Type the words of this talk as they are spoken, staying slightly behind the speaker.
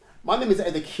My name is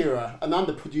Accura, and I'm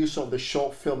the producer of the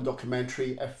short film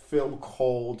documentary, a film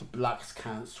called Blacks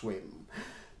Can't Swim.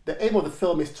 The aim of the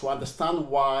film is to understand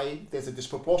why there's a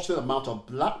disproportionate amount of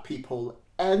black people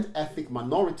and ethnic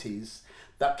minorities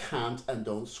that can't and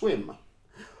don't swim.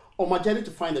 On my journey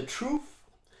to find the truth,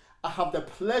 I have the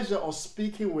pleasure of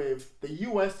speaking with the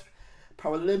US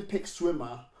Paralympic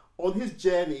swimmer on his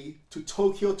journey to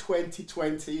Tokyo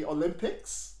 2020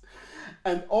 Olympics,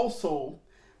 and also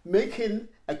making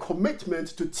a commitment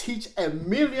to teach 1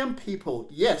 million people,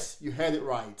 yes, you heard it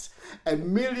right,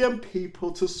 1 million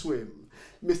people to swim.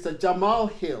 Mr. Jamal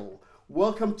Hill,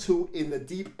 welcome to In the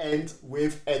Deep End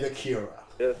with Accura.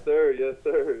 Yes, sir. Yes,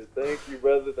 sir. Thank you,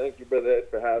 brother. Thank you, Brother Ed,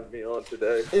 for having me on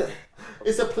today.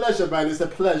 It's a pleasure, man. It's a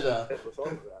pleasure. What's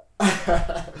wrong with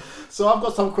that? So I've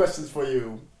got some questions for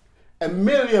you. 1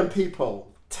 million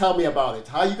people. Tell me about it.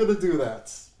 How are you going to do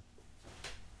that?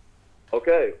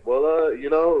 Okay. Well,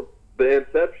 the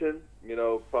inception,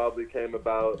 probably came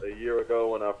about a year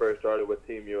ago when I first started with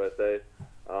Team USA.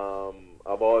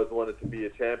 I've always wanted to be a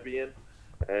champion.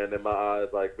 And in my eyes,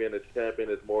 like, being a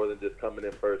champion is more than just coming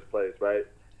in first place, right?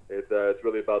 It's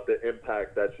really about the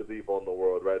impact that you leave on the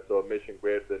world, right? So a mission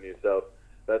greater than yourself.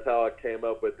 That's how I came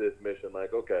up with this mission.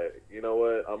 Like, okay, you know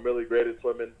what? I'm really great at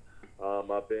swimming.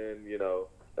 I've been,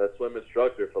 a swim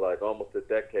instructor for like almost a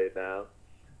decade now.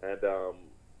 And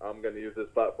I'm going to use this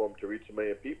platform to reach 1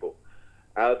 million people.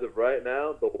 As of right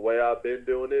now, the way I've been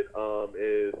doing it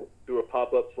is through a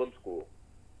pop-up swim school.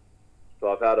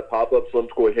 So I've had a pop-up swim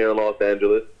school here in Los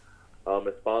Angeles.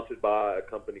 It's sponsored by a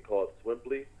company called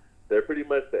Swimply. They're pretty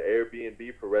much the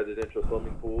Airbnb for residential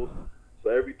swimming pools.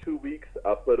 So every 2 weeks,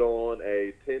 I put on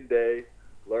a 10-day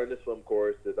learn to swim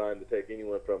course designed to take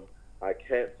anyone from I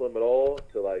can't swim at all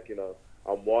to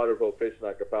I'm water proficient.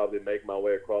 I could probably make my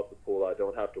way across the pool. I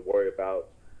don't have to worry about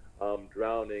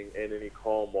drowning in any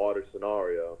calm water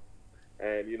scenario.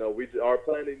 And, we are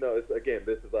planning,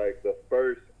 this is like the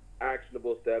first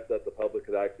actionable steps that the public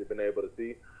has actually been able to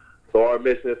see. So our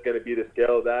mission is going to be to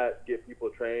scale that, get people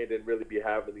trained, and really be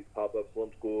having these pop-up swim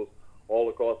schools all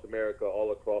across America,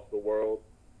 all across the world.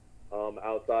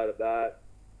 Outside of that,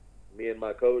 me and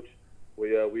my coach,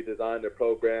 we designed a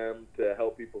program to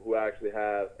help people who actually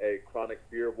have a chronic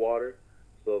fear of water.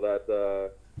 So that's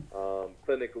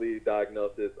clinically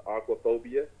diagnosed as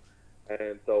aquaphobia.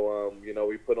 And so,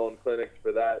 we put on clinics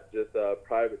for that, just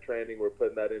private training. We're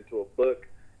putting that into a book.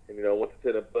 And, once it's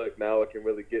in a book, now it can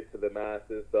really get to the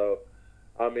masses. So,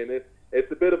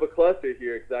 it's a bit of a cluster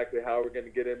here, exactly how we're going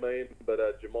to get 1 million.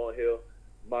 But Jamal Hill,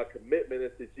 my commitment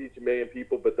is to teach 1 million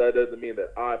people, but that doesn't mean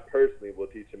that I personally will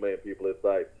teach 1 million people. It's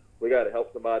like we got to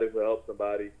help somebody who helps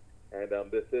somebody. And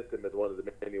this system is one of the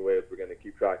many ways we're going to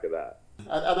keep track of that.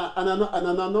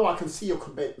 And I know I can see your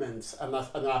commitment, and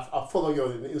I follow you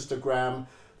on Instagram,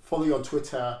 follow you on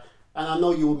Twitter, and I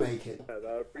know you'll make it.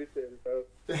 I appreciate it, bro.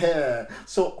 Yeah.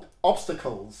 So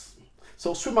obstacles.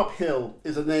 So Swim Uphill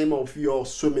is the name of your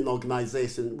swimming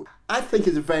organization. I think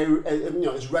it's very,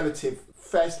 it's relative.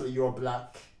 Firstly, you're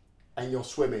black, and you're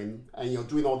swimming, and you're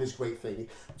doing all these great things.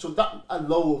 So that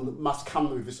alone must come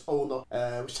with its own,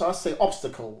 shall I say,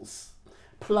 obstacles.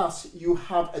 Plus, you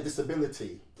have a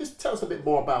disability. Just tell us a bit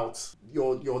more about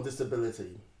your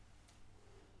disability.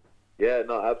 Yeah,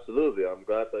 no, absolutely. I'm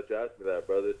glad that you asked me that,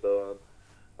 brother. So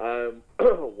I'm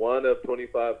one of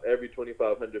every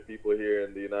 2,500 people here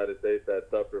in the United States that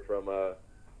suffer from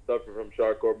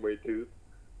Charcot-Marie Tooth.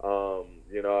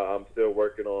 I'm still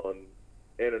working on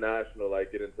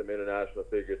getting some international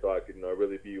figures so I can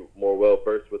really be more well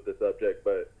versed with the subject.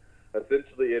 But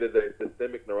essentially, it is a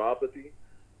systemic neuropathy.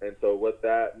 And so what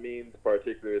that means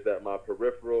particularly is that my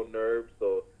peripheral nerves,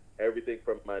 so everything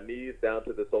from my knees down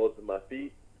to the soles of my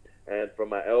feet, and from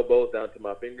my elbows down to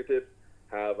my fingertips,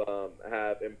 have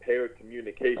impaired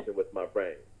communication with my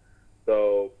brain.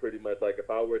 So pretty much like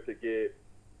if I were to get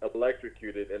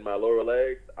electrocuted in my lower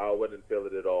legs, I wouldn't feel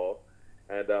it at all.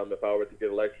 And if I were to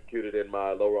get electrocuted in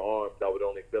my lower arms, I would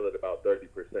only feel it about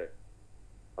 30%.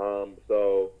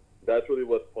 So that's really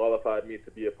what qualified me to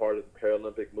be a part of the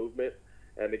Paralympic movement.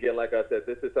 And again, like I said,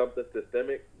 this is something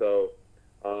systemic. So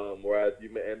whereas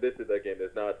and this is, again,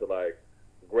 it's not to like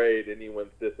grade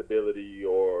anyone's disability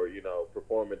or,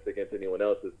 performance against anyone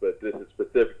else's, but this is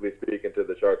specifically speaking to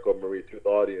the Charcot-Marie Tooth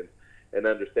audience and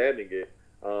understanding it.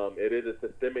 It is a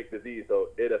systemic disease, so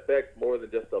it affects more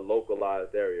than just a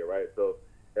localized area, right? So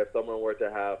if someone were to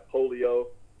have polio,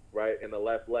 right, in the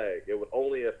left leg, it would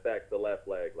only affect the left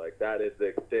leg. Like, that is the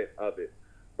extent of it.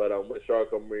 But with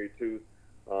Charcot-Marie Tooth,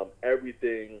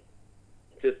 everything,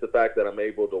 just the fact that I'm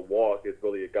able to walk is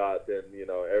really a godsend.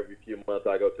 Every few months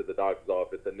I go to the doctor's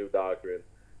office, a new doctor, and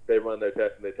they run their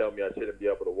tests and they tell me I shouldn't be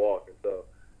able to walk. And so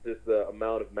just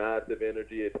amount of massive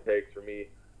energy it takes for me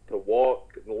to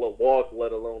walk,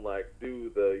 let alone like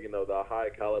do the high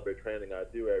caliber training I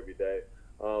do every day.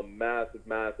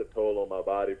 Massive toll on my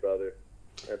body, brother.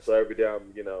 And so every day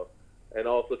and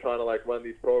also trying to like run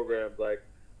these programs. Like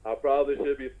I probably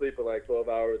should be sleeping like 12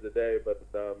 hours a day, but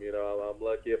I'm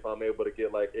lucky if I'm able to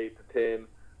get like 8 to 10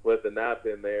 with a nap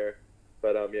in there.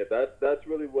 But yeah, that's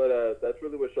really what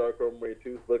Shark Romery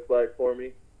Tooth looks like for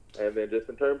me. And then just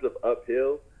in terms of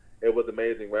uphill, it was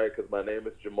amazing, right? Because my name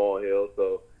is Jamal Hill,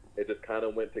 so it just kind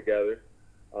of went together.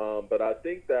 But I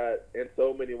think that in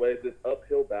so many ways, this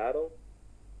uphill battle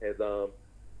is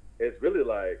really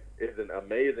like is an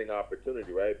amazing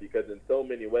opportunity, right? Because in so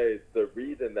many ways,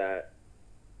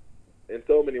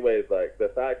 like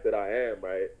the fact that I am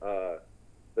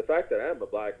the fact that I am a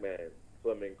black man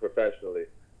swimming professionally,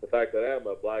 the fact that I am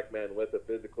a black man with a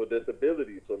physical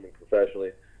disability swimming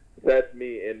professionally, sets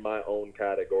me in my own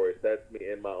category, sets me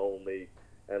in my own league,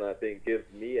 and I think gives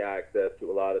me access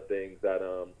to a lot of things that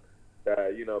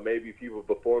maybe people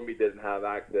before me didn't have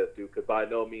access to. Because by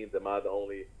no means am I the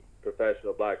only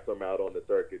professional black swimmer out on the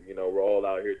circuit. We're all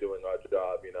out here doing our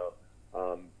job.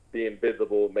 Being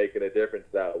visible, making a difference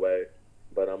that way.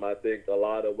 But I think a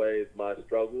lot of ways my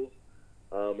struggles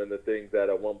and the things that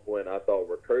at one point I thought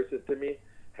were curses to me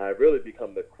have really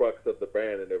become the crux of the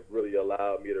brand, and have really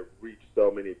allowed me to reach so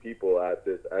many people at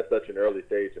such an early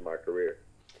stage in my career.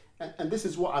 And this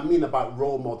is what I mean about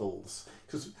role models,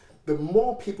 because the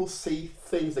more people see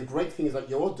the great things that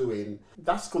you're doing,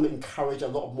 that's going to encourage a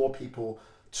lot more people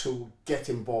to get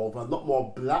involved, a lot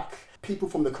more black people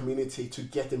from the community to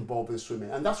get involved in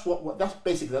swimming. And that's what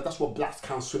Blacks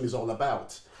Can't Swim is all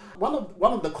about. One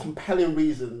of the compelling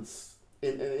reasons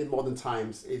in modern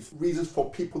times is reasons for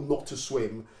people not to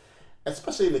swim,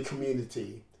 especially in the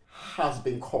community, has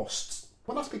been costs.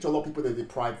 When I speak to a lot of people in the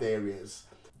deprived areas,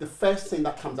 the first thing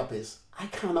that comes up is, I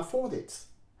can't afford it.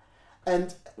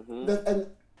 And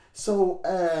so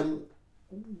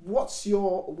what's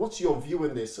your view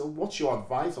on this? Or what's your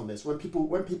advice on this? When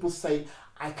people say,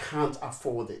 I can't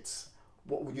afford it,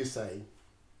 what would you say?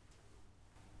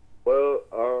 Well,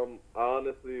 I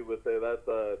honestly would say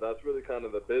that's really kind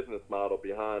of the business model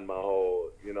behind my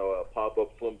whole,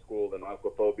 pop-up swim school and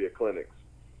aquaphobia clinics.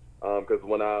 Because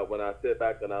when I sit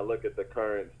back and I look at the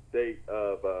current state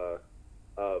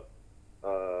of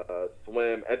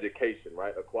swim education,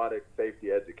 right, aquatic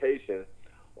safety education,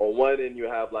 on one end you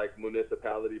have like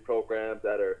municipality programs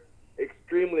that are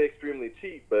extremely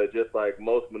cheap, but just like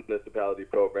most municipality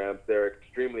programs, they're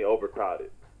extremely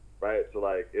overcrowded. Right, so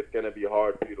like it's going to be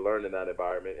hard for you to learn in that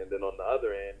environment. And then on the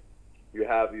other end, you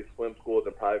have these swim schools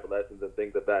and private lessons and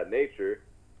things of that nature.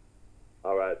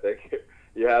 All right, thank you.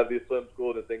 You have these swim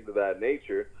schools and things of that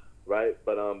nature, right?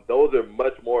 But those are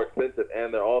much more expensive,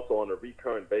 and they're also on a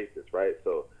recurrent basis, right?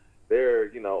 So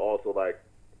they're also like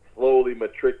slowly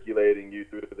matriculating you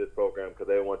through this program because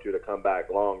they want you to come back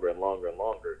longer and longer and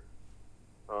longer.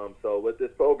 So with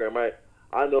this program, right,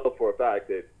 I know for a fact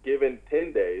that given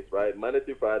 10 days, right, Monday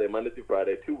through Friday,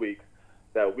 2 weeks,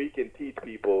 that we can teach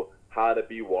people how to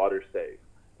be water safe.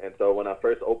 And so when I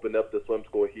first opened up the swim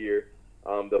school here,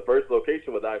 the first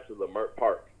location was actually Lamert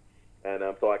Park. And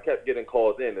so I kept getting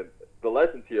calls in. And the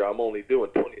lessons here, I'm only doing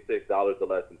 $26 a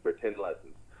lesson for 10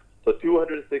 lessons. So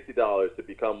 $260 to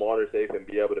become water safe and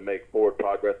be able to make forward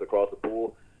progress across the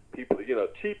pool. People,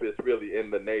 cheapest really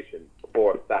in the nation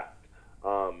for a fact.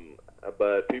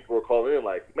 But people were calling in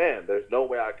like, man, there's no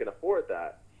way I can afford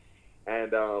that.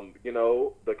 And,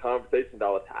 the conversations I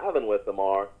was having with them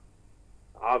are,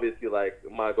 obviously, like,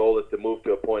 my goal is to move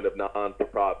to a point of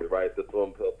non-for-profit, right, the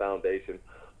Swim Pill Foundation,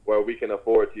 where we can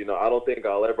afford to, I don't think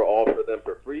I'll ever offer them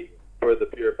for free, for the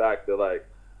pure fact that, like,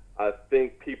 I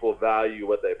think people value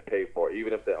what they pay for,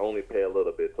 even if they only pay a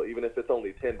little bit. So even if it's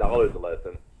only $10 a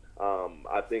lesson,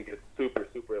 I think it's super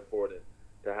important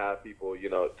to have people,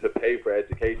 to pay for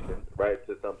education, right,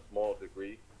 to some small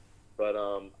degree. But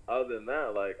other than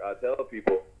that, like, I tell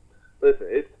people, listen,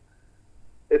 it's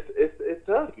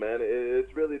tough, man.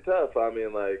 It's really tough. I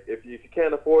mean, like, if you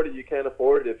can't afford it, you can't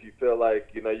afford it. If you feel like,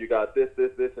 you got this,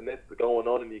 and this going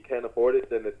on and you can't afford it,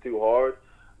 then it's too hard.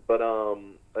 But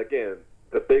again,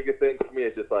 the biggest thing for me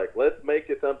is just like, let's make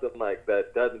it something like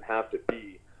that doesn't have to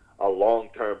be a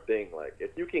long-term thing. Like,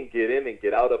 if you can get in and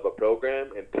get out of a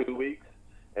program in 2 weeks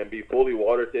and be fully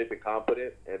water safe and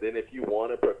competent, and then if you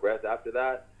want to progress after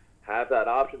that, have that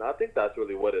option. I think that's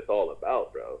really what it's all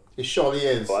about, bro. It surely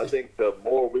is. So I think the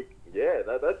more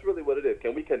that's really what it is.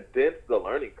 Can we condense the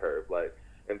learning curve, like,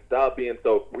 and stop being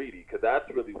so greedy? Because that's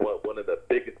really what one of the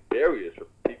biggest barriers for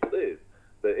people is.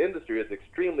 The industry is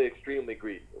extremely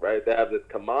greedy, right? They have this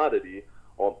commodity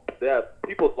on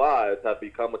people's lives have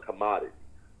become a commodity,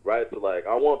 right? So like,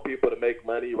 I want people to make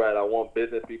money, right? I want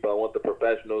business people, I want the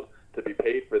professionals to be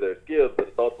paid for their skills, but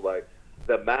it's also like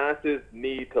the masses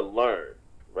need to learn,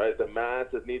 right? The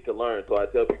masses need to learn. So I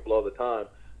tell people all the time,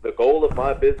 the goal of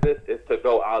my business is to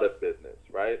go out of business,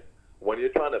 right? When you're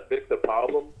trying to fix a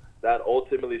problem, that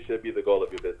ultimately should be the goal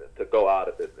of your business, to go out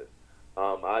of business.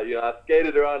 I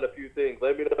skated around a few things.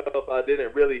 Let me know if I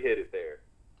didn't really hit it there.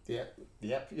 You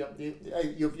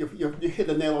hit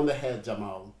the nail on the head,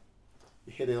 Jamal.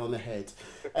 You hit it on the head,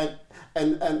 and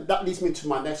and that leads me to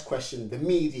my next question: the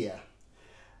media.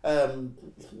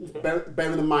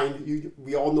 Bearing in mind,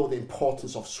 we all know the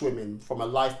importance of swimming from a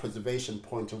life preservation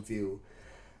point of view.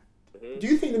 Do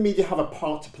you think the media have a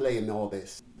part to play in all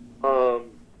this?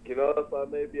 If I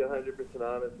may be 100%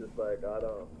 honest, it's like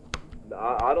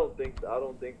I don't think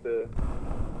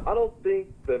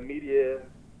the media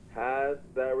has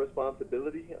that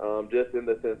responsibility. Just in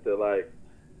the sense that like,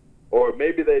 or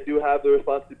maybe they do have the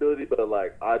responsibility, but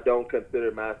like I don't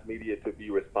consider mass media to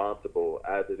be responsible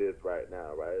as it is right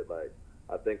now, right? Like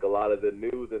I think a lot of the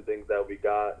news and things that we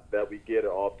get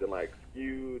are often like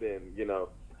skewed, and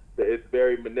it's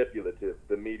very manipulative,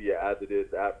 the media as it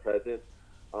is at present.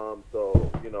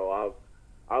 So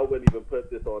I wouldn't even put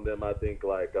this on them. I think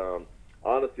like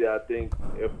honestly, I think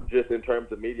if just in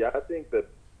terms of media, I think that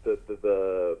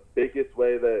the biggest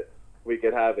way that we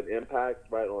could have an impact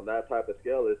right on that type of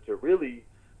scale is to really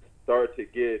start to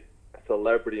get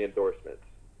celebrity endorsements,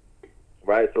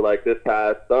 right? So like this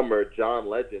past summer, John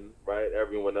Legend, right?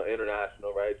 Everyone know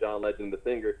international, right? John Legend, the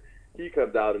singer, he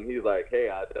comes out and he's like, "Hey,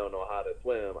 I don't know how to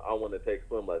swim. I want to take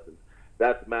swim lessons."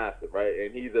 That's massive, right?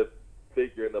 And he's a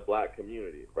figure in the black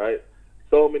community, right?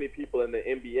 So many people in the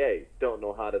NBA don't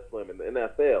know how to swim, in the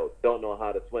NFL don't know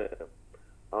how to swim.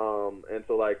 And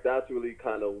so like that's really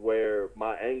kind of where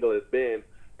my angle has been,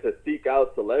 to seek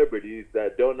out celebrities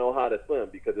that don't know how to swim,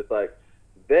 because it's like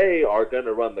they are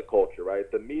gonna run the culture, right?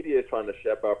 The media is trying to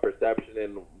shape our perception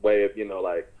in way of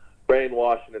like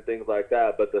brainwashing and things like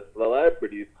that, but the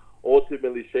celebrities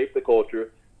ultimately shape the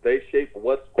culture. They shape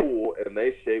what's cool, and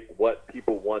they shape what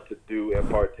people want to do and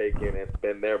partake in and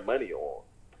spend their money on.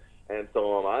 And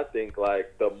so I think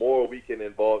like the more we can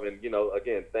involve in,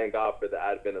 again, thank God for the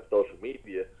advent of social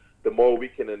media, the more we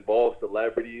can involve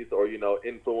celebrities or,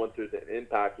 influencers and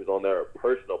impactors on their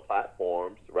personal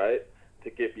platforms, right, to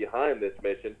get behind this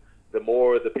mission, the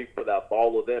more the people that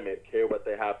follow them and care what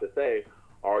they have to say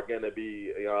are going to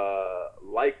be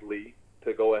likely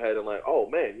to go ahead and like, oh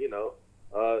man,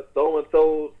 so and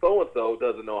so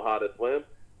doesn't know how to swim.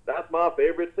 That's my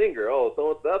favorite singer. Oh,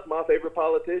 so that's my favorite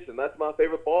politician. That's my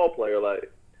favorite ball player.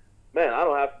 Like, man, I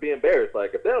don't have to be embarrassed.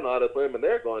 Like, if they don't know how to swim and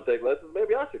they're going to take lessons,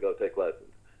 maybe I should go take lessons.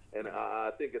 And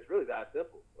I think it's really that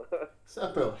simple.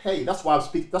 Simple. Hey, that's why I'm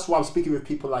speaking. That's why I'm speaking with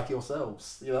people like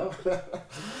yourselves. Yeah,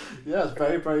 it's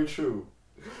very, very true.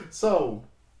 So,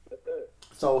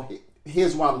 so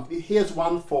here's one. Here's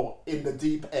one for in the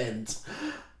deep end.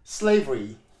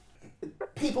 Slavery.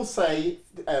 People say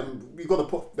you got to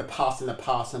put the past in the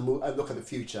past and look at the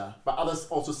future, but others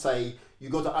also say you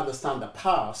got to understand the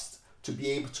past to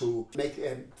be able to make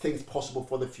things possible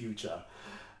for the future.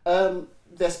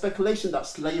 There's speculation that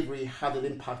slavery had an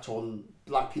impact on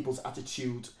black people's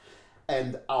attitude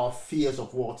and our fears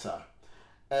of water.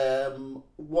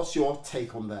 What's your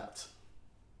take on that?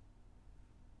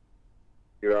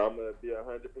 I'm going to be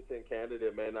 100% candid.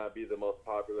 It may not be the most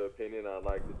popular opinion. I'd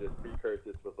like to just precurse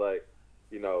this with like,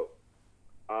 I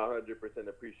 100%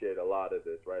 appreciate a lot of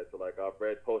this, right? So like I've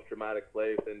read Post-Traumatic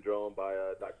Slave Syndrome by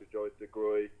Dr. Joyce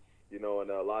DeGruy,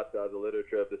 and lots of other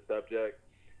literature of the subject.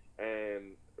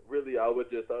 And really, I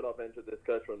would just start off into this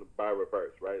discussion by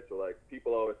reverse, right? So like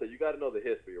people always say, you got to know the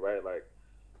history, right? Like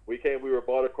we were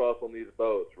brought across on these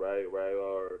boats, right?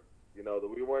 Or, that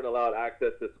we weren't allowed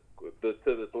access to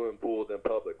the swimming pools in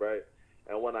public, right?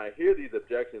 And when I hear these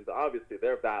objections, obviously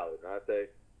they're valid. And I say,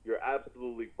 you're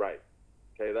absolutely right.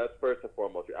 Okay, that's first and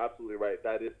foremost. You're absolutely right.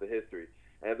 That is the history.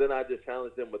 And then I just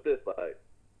challenge them with this, like,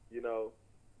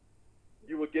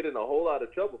 you would get in a whole lot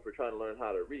of trouble for trying to learn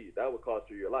how to read. That would cost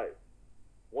you your life.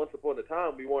 Once upon a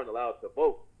time, we weren't allowed to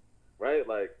vote, right?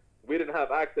 Like, we didn't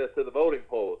have access to the voting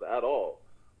polls at all.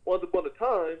 Once upon a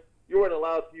time, you weren't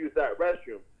allowed to use that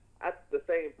restroom at the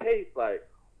same pace. Like,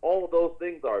 all of those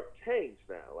things are changed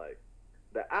now. Like,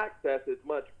 the access is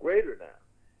much greater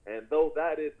now. And though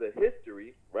that is the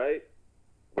history, right,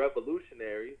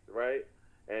 revolutionaries, right,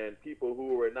 and people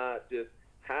who were not just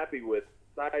happy with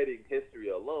citing history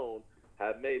alone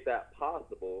have made that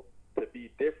possible to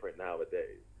be different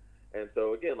nowadays. And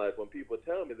so, again, like when people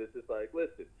tell me this, it's like,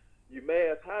 listen, you may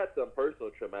have had some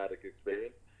personal traumatic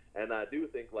experience, And I do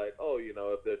think like, oh,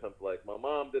 if there's something like my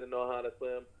mom didn't know how to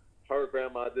swim, her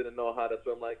grandma didn't know how to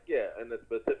swim, like, yeah, in the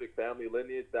specific family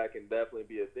lineage, that can definitely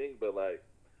be a thing. But like,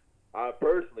 I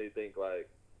personally think like,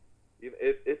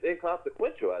 it's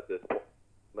inconsequential at this point.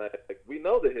 Like, we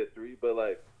know the history, but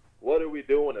like, what are we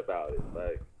doing about it?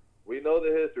 Like, we know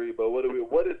the history, but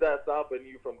what is that stopping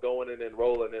you from going and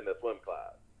enrolling in a swim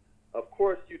class? Of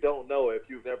course you don't know if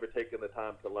you've never taken the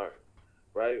time to learn,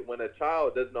 right? When a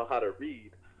child doesn't know how to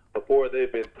read before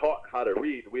they've been taught how to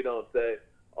read, we don't say,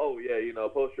 oh yeah,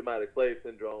 post-traumatic slave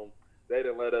syndrome, they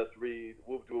didn't let us read,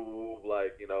 whoop, whoop, whoop,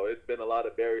 like, it's been a lot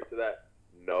of barriers to that.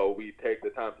 No, we take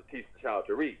the time to teach the child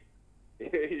to read.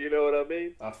 You know what I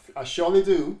mean? I surely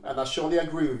do, and I surely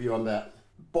agree with you on that.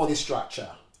 Body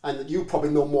structure, and you probably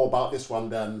know more about this one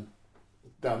than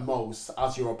most,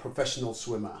 as you're a professional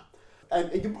swimmer.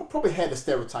 And you probably heard the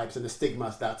stereotypes and the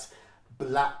stigmas that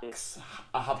blacks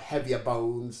have heavier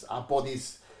bones, our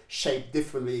bodies shaped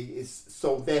differently,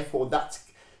 so therefore that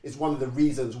is one of the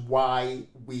reasons why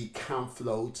we can't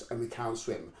float and we can't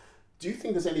swim. Do you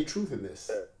think there's any truth in this?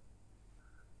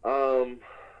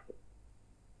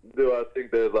 Do I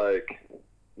think there's like,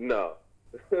 no.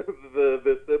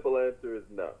 The simple answer is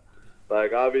no.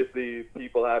 Like, obviously,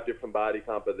 people have different body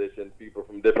compositions. People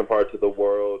from different parts of the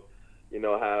world,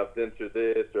 have denser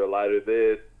this or lighter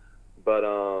this. But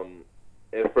and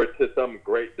to some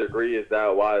great degree, is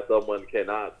that why someone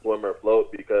cannot swim or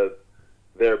float, because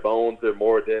their bones are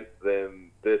more dense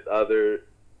than this other,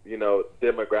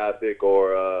 demographic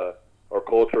or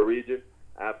cultural region?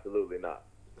 Absolutely not.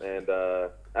 And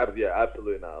yeah,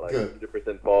 absolutely not. Like,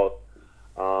 100% false.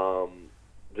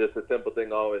 Just a simple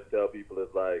thing I always tell people is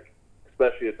like,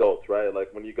 especially adults, right?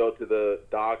 Like, when you go to the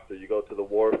docks or you go to the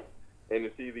wharf and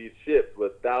you see these ships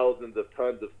with thousands of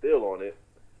tons of steel on it,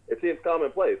 it seems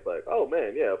commonplace. Like, oh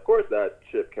man, yeah, of course that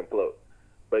ship can float.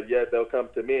 But yet they'll come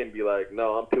to me and be like,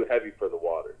 no, I'm too heavy for the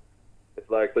water. It's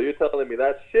like, so you're telling me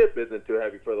that ship isn't too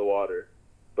heavy for the water,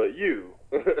 but you,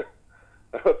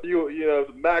 a few,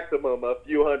 maximum a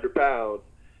few 100 pounds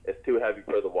is too heavy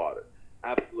for the water.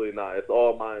 Absolutely not. It's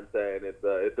all mindset, and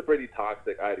it's a pretty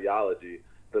toxic ideology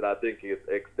that I think is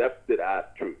accepted as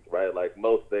truth, right? Like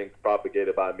most things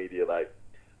propagated by media, like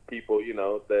people,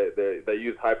 they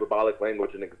use hyperbolic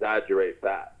language and exaggerate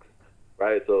facts,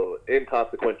 right? So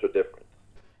inconsequential difference.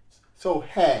 So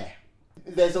hair,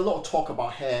 there's a lot of talk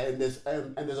about hair, and there's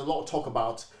a lot of talk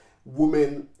about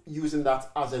women using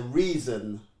that as a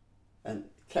reason, and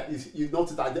you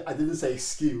noticed I didn't say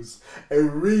excuse, a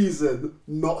reason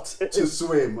not to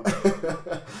swim.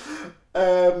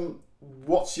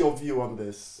 What's your view on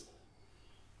this?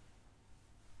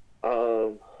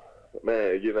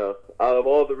 Man, out of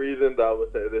all the reasons, I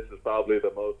would say this is probably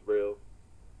the most real.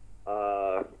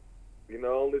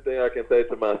 Only thing I can say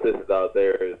to my sisters out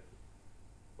there is,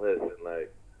 listen,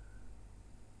 like,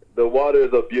 the water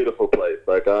is a beautiful place.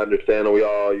 Like, I understand we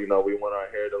all, we want our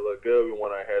hair to look good. We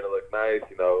want our hair to look nice.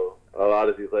 A lot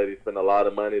of these ladies spend a lot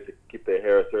of money to keep their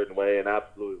hair a certain way, and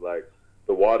absolutely, like,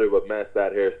 the water would mess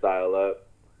that hairstyle up.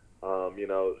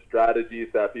 Strategies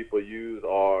that people use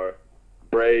are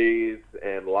braids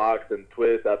and locks and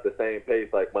twists at the same pace.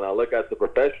 Like, when I look at the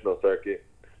professional circuit,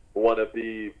 one of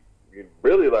the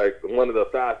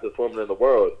fastest women in the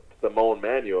world, Simone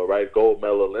Manuel, right, gold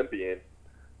medal Olympian,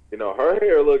 her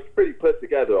hair looks pretty put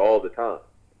together all the time,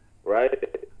 right?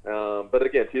 But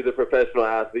again, she's a professional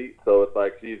athlete, so it's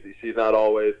like she's not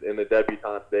always in the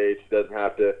debutante stage. She doesn't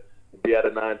have to be at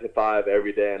a 9 to 5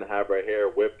 every day and have her hair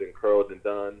whipped and curled and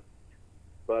done.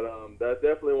 But that's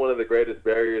definitely one of the greatest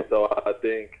barriers. So I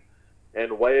think,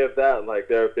 in way of that, like,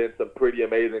 there have been some pretty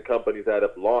amazing companies that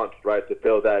have launched, right, to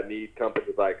fill that need.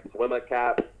 Companies like Swimmer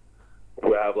Caps,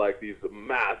 who have like these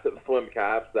massive swim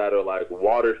caps that are like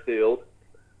water sealed.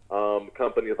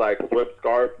 Companies like Swim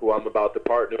Scarf, who I'm about to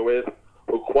partner with,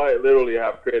 who quite literally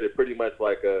have created pretty much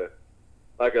like a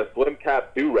swim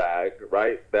cap do-rag,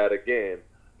 right? That again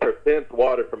prevents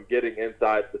water from getting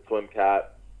inside the swim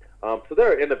cap. So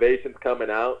there are innovations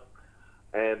coming out,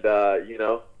 and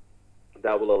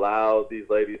that will allow these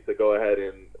ladies to go ahead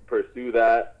and pursue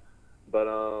that. But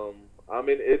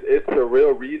it's a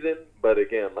real reason. But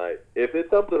again, like, if it's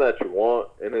something that you want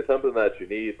and it's something that you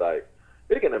need, like,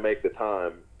 you're gonna make the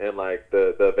time and like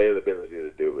the availability to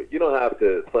do it. You don't have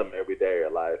to swim every day of your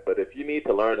life, but if you need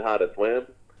to learn how to swim,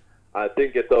 I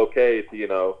think it's okay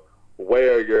to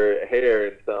wear your hair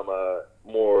in some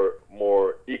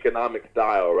more economic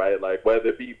style, right? Like, whether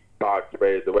it be box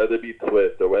braids or whether it be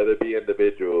twists or whether it be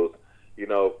individuals,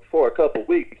 for a couple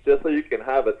weeks, just so you can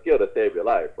have a skill to save your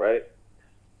life, right?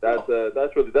 That's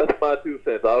my 2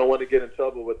 cents. I don't want to get in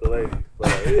trouble with the ladies, but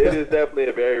it is definitely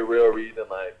a very real reason.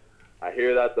 Like, I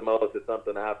hear that the most. It's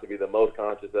something I have to be the most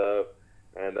conscious of.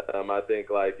 And I think,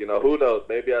 like, who knows?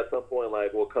 Maybe at some point,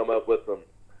 like, we'll come up with some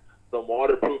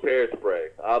waterproof hairspray.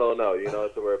 I don't know,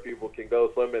 to where people can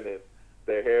go swimming and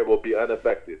their hair will be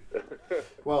unaffected.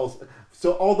 Well,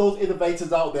 so all those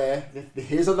innovators out there,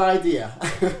 here's an idea.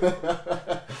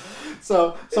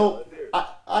 so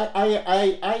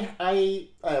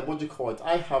what do you call it?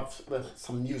 I have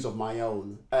some news of my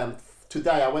own.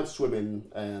 Today I went swimming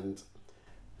and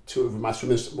with my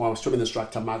swimming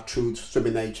instructor, Mark Trude,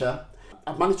 Swimming Nature.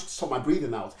 I managed to sort my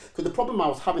breathing out because the problem I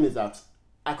was having is that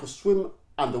I could swim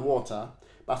underwater,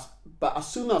 but as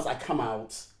soon as I come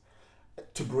out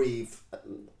to breathe,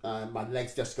 my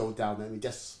legs just go down and it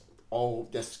just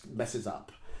messes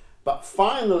up. But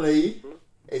finally,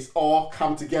 it's all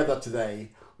come together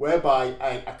today, whereby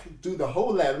I can do the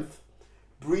whole length,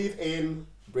 breathe in,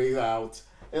 breathe out,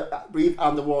 breathe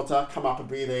underwater, come up and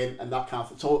breathe in, and that kind of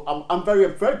thing. So I'm very,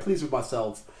 very pleased with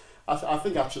myself. I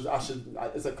think I should.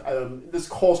 It's this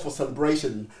calls for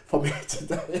celebration for me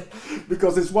today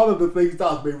because it's one of the things that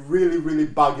has been really, really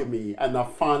bugging me, and I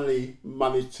finally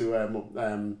managed to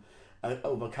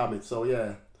overcome it. So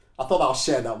yeah, I thought I'll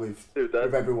share that with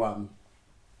everyone.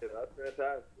 Yeah, that's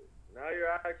fantastic. Now you're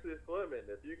actually swimming.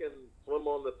 If you can swim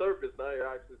on the surface, now you're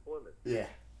actually swimming. Yeah.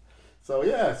 So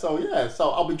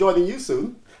I'll be joining you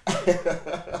soon.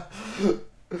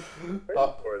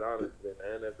 For it, honestly,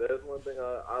 man. If there's one thing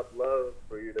I'd love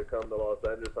for you to come to Los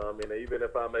Angeles, I mean, even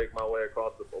if I make my way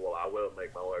across I will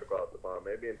make my way across the pond,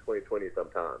 maybe in 2020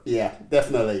 sometime. Yeah,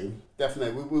 definitely.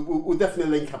 We'll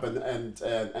definitely link up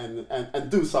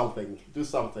and do something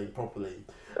properly.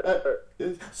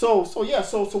 So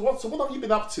what have you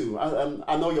been up to?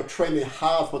 I know you're training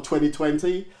hard for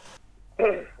 2020.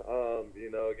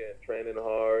 Again, training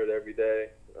hard every day.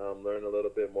 Learn a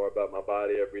little bit more about my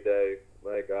body every day.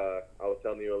 Like I was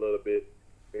telling you a little bit,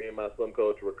 me and my swim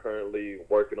coach were currently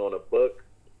working on a book.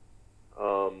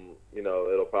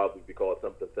 It'll probably be called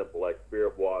something simple like Fear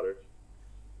of Waters.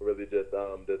 Really just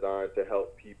designed to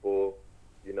help people,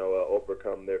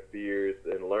 overcome their fears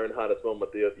and learn how to swim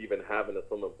without even having a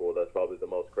swimming pool. That's probably the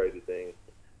most crazy thing.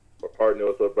 We're partnering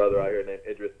with a brother out here named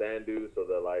Idris Sandu, so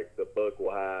that the book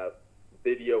will have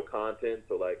video content,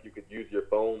 so you could use your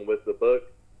phone with the book,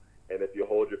 and if you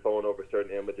hold your phone over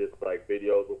certain images,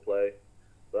 videos will play.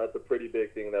 So that's a pretty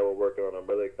big thing that we're working on. I'm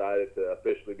really excited to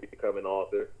officially become an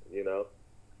author.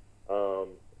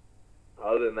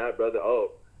 Other than that, brother,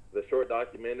 the short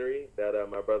documentary that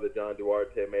my brother John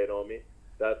Duarte made on me,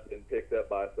 that's been picked up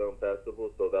by a film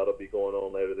festival, so that'll be going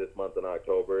on later this month in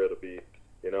October. It'll be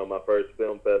my first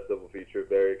film festival feature.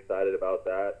 Very excited about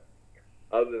that.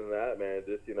 Other than that, man,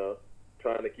 just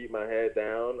trying to keep my head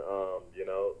down,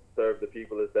 serve the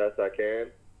people as best I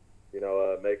can,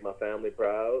 make my family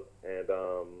proud,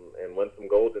 and win some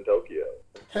gold in Tokyo.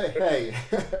 Hey,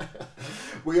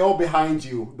 we all behind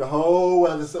you. The whole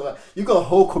you got a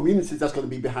whole community that's going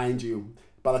to be behind you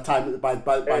by the time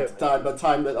the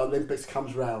time that Olympics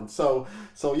comes around. So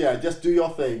yeah, just do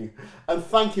your thing, and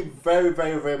thank you very,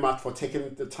 very, very much for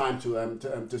taking the time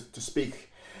to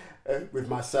speak with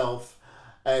myself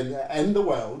and the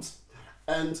world.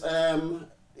 And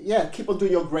keep on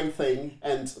doing your great thing,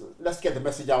 and let's get the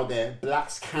message out there.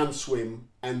 Blacks can swim,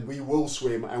 and we will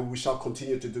swim, and we shall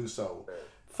continue to do so.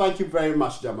 Thank you very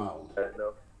much, Jamal.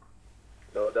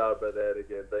 No doubt about that.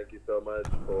 Again, thank you so much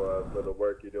for the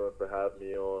work you're doing, for having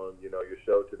me on your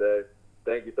show today.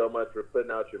 Thank you so much for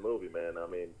putting out your movie, man. I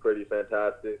mean, pretty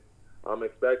fantastic. I'm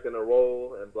expecting a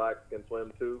role in Blacks Can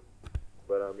Swim too.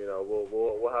 But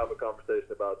we'll have a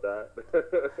conversation about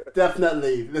that.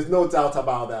 Definitely, there's no doubt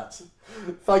about that.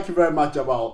 Thank you very much, Jamal.